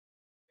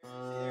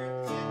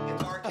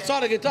guitar cat. I saw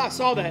the guitar. I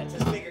saw that.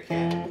 It's a bigger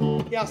cat.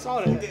 Yeah, I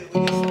saw that.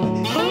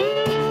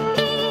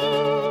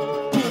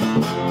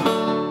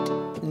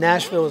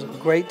 Nashville is a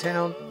great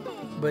town,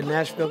 but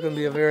Nashville can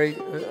be a very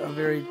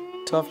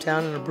tough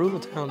town and a brutal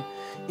town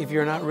if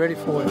you're not ready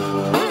for it.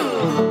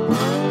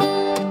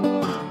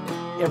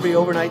 Every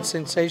overnight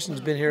sensation's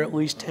been here at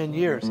least 10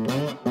 years.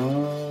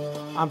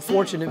 I'm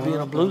fortunate being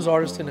a blues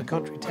artist in a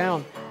country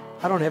town.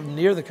 I don't have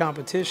near the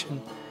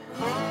competition,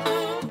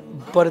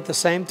 but at the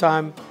same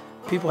time,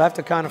 people have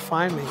to kind of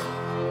find me.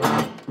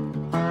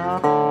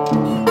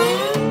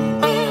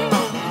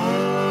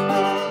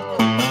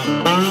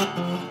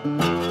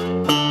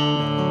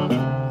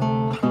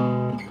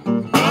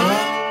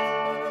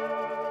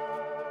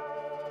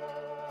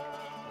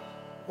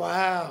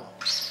 Wow.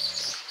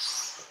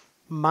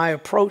 My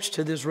approach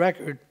to this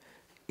record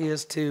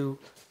is to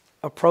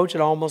approach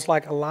it almost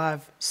like a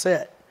live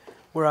set,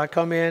 where I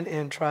come in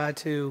and try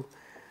to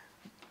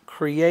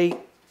create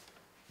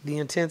the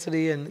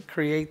intensity and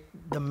create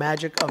the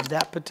magic of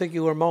that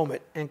particular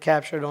moment and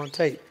capture it on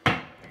tape.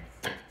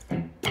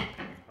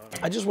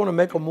 I just want to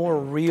make a more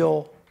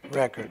real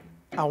record.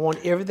 I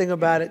want everything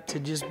about it to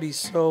just be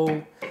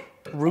so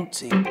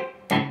rootsy.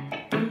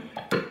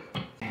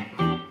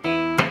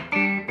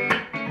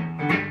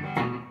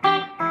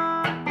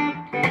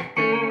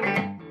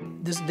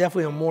 This is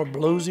definitely a more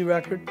bluesy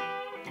record,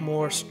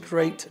 more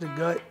straight to the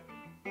gut,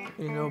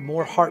 you know,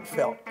 more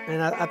heartfelt.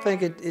 And I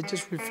think it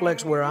just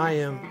reflects where I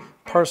am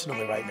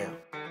personally right now.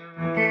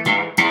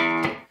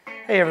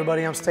 Hey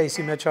everybody, I'm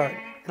Stacy Mitchhart,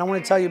 and I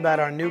want to tell you about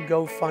our new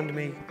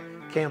GoFundMe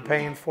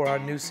campaign for our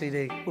new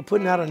CD. We're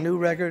putting out a new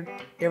record.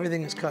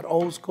 Everything is cut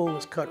old school,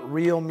 it's cut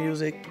real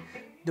music,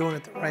 doing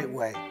it the right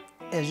way.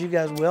 As you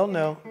guys well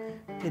know,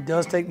 it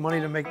does take money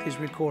to make these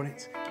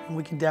recordings, and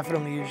we can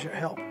definitely use your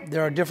help.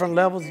 There are different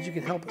levels that you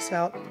can help us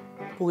out.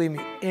 Believe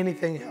me,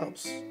 anything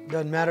helps.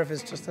 Doesn't matter if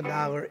it's just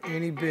 $1,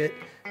 any bit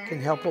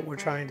can help what we're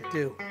trying to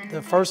do.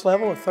 The first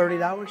level of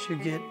 $30, you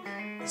get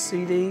a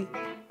CD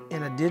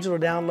and a digital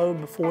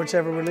download before it's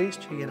ever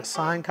released. You get a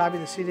signed copy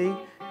of the CD,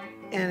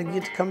 and you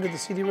get to come to the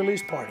CD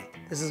release party.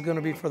 This is going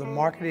to be for the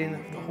marketing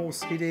of the whole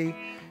CD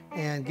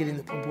and getting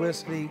the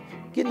publicity,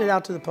 getting it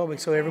out to the public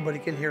so everybody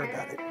can hear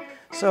about it.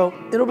 So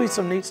it'll be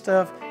some neat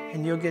stuff,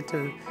 and you'll get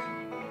to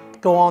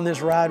go on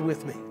this ride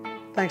with me.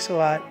 Thanks a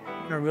lot,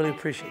 and I really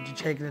appreciate you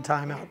taking the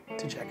time out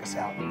to check us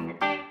out.